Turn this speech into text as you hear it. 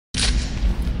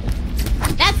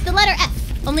letter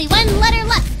F. Only one letter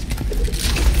left.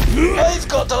 I've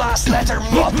got the last letter,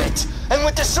 Muppet. And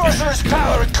with the sorcerer's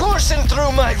power coursing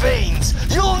through my veins,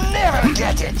 you'll never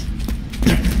get it.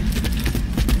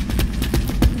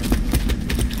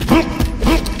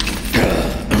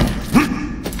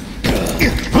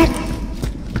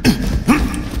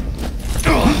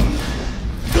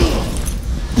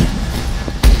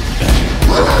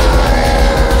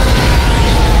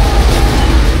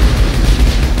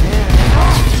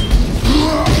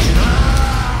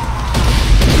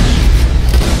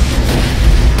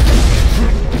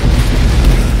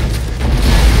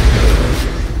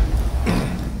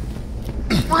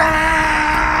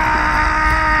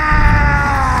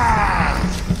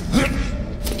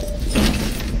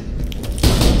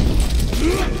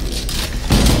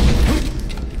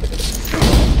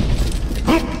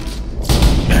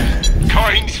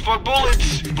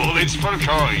 Bullets for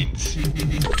coins. You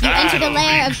entered a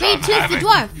lair of Great Tooth the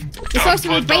Dwarf. The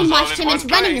sorcerer brainwashed him into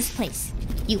running this place.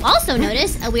 You also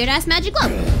notice a weird-ass magic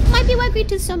globe. Might be why Great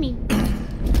Tooth's so mean.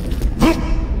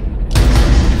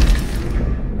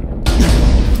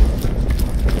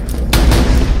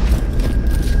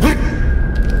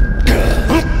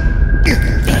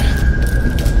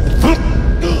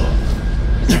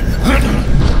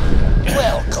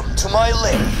 Welcome to my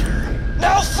lair.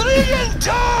 Now flee and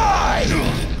die!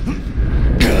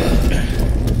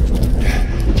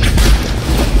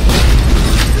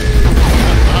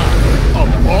 A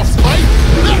boss fight?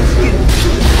 That's new!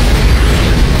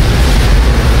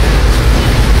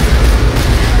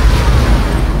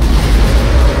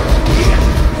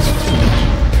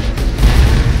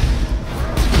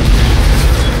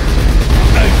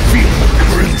 I feel the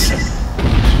crimson.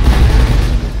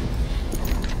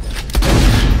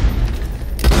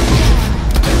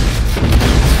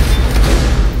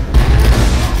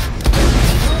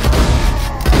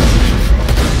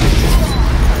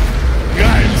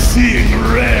 Seeing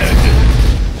red!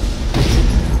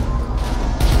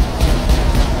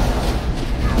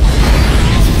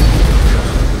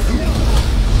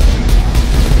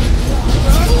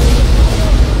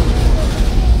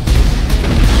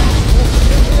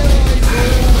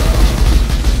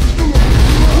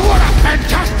 What a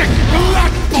fantastic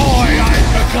black boy I've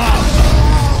become!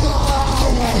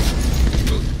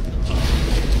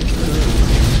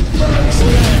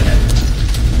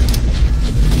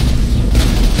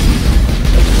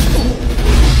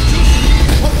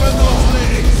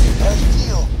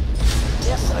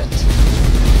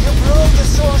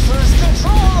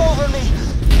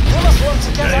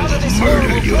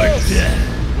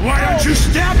 Why aren't you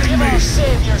stabbing me?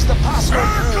 Saviors, the password.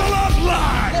 Circle of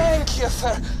life! Thank you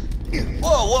for...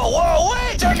 Whoa,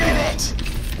 wait a minute!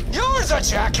 You're the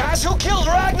jackass who killed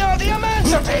Ragnar the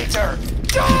Emancipator!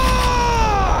 Die!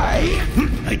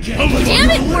 I can't...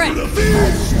 Damn it, Brett!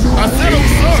 I said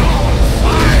so!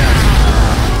 Fire!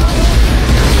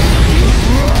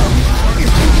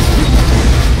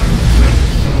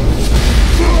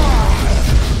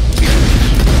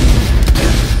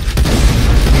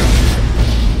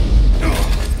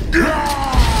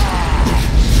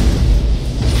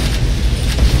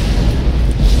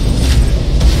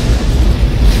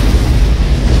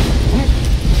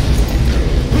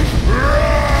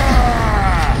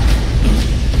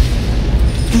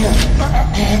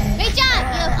 Great job!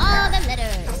 You have all the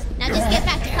letters. Now just get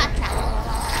back to Clock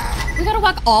Tower. We gotta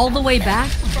walk all the way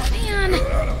back? Man.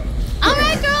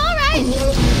 Alright, girl, alright.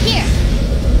 Here.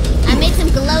 I made some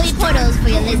glowy portals for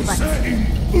your laser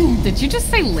butts. Did you just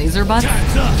say laser butts?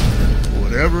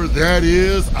 Whatever that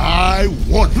is, I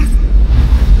want it.